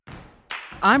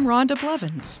I'm Rhonda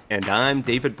Blevins. And I'm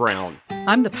David Brown.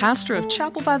 I'm the pastor of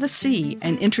Chapel by the Sea,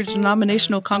 an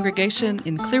interdenominational congregation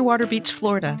in Clearwater Beach,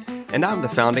 Florida. And I'm the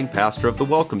founding pastor of the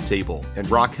Welcome Table in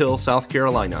Rock Hill, South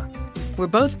Carolina. We're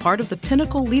both part of the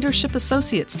Pinnacle Leadership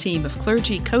Associates team of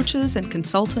clergy coaches and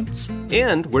consultants.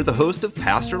 And we're the host of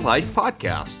Pastor Life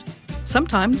Podcast.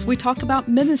 Sometimes we talk about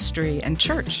ministry and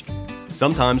church.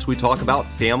 Sometimes we talk about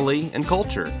family and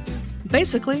culture.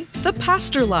 Basically, the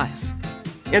pastor life.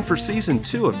 And for Season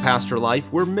 2 of Pastor Life,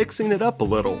 we're mixing it up a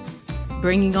little.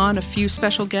 Bringing on a few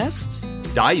special guests.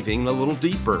 Diving a little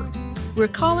deeper. We're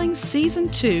calling Season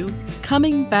 2,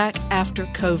 Coming Back After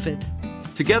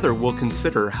COVID. Together, we'll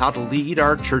consider how to lead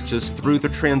our churches through the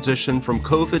transition from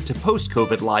COVID to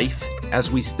post-COVID life as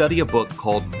we study a book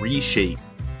called Reshape,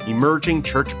 Emerging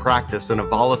Church Practice in a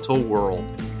Volatile World,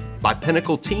 by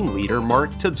Pinnacle team leader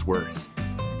Mark Tidsworth.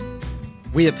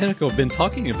 We at Pinnacle have been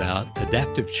talking about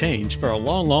adaptive change for a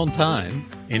long, long time,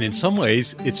 and in some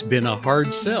ways, it's been a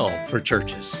hard sell for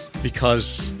churches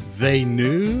because they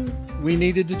knew we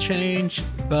needed to change,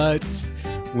 but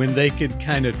when they could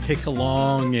kind of tick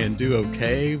along and do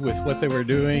okay with what they were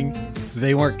doing,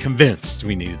 they weren't convinced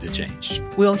we needed to change.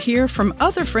 We'll hear from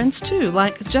other friends too,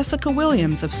 like Jessica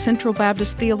Williams of Central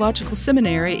Baptist Theological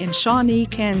Seminary in Shawnee,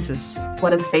 Kansas.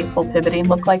 What does faithful pivoting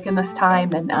look like in this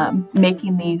time, and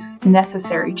making these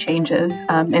necessary changes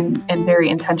in very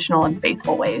intentional and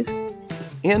faithful ways.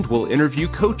 And we'll interview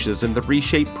coaches in the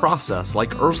Reshape process,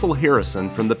 like Ursula Harrison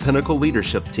from the Pinnacle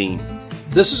leadership team.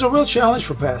 This is a real challenge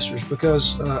for pastors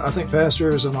because I think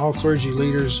pastors and all clergy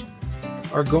leaders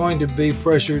are going to be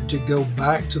pressured to go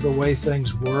back to the way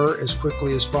things were as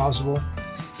quickly as possible.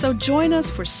 So join us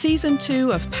for Season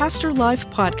 2 of Pastor Life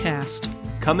Podcast.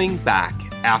 Coming back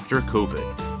after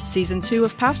COVID. Season 2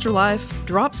 of Pastor Life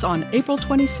drops on April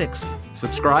 26th.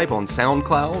 Subscribe on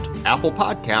SoundCloud, Apple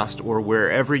Podcast, or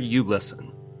wherever you listen.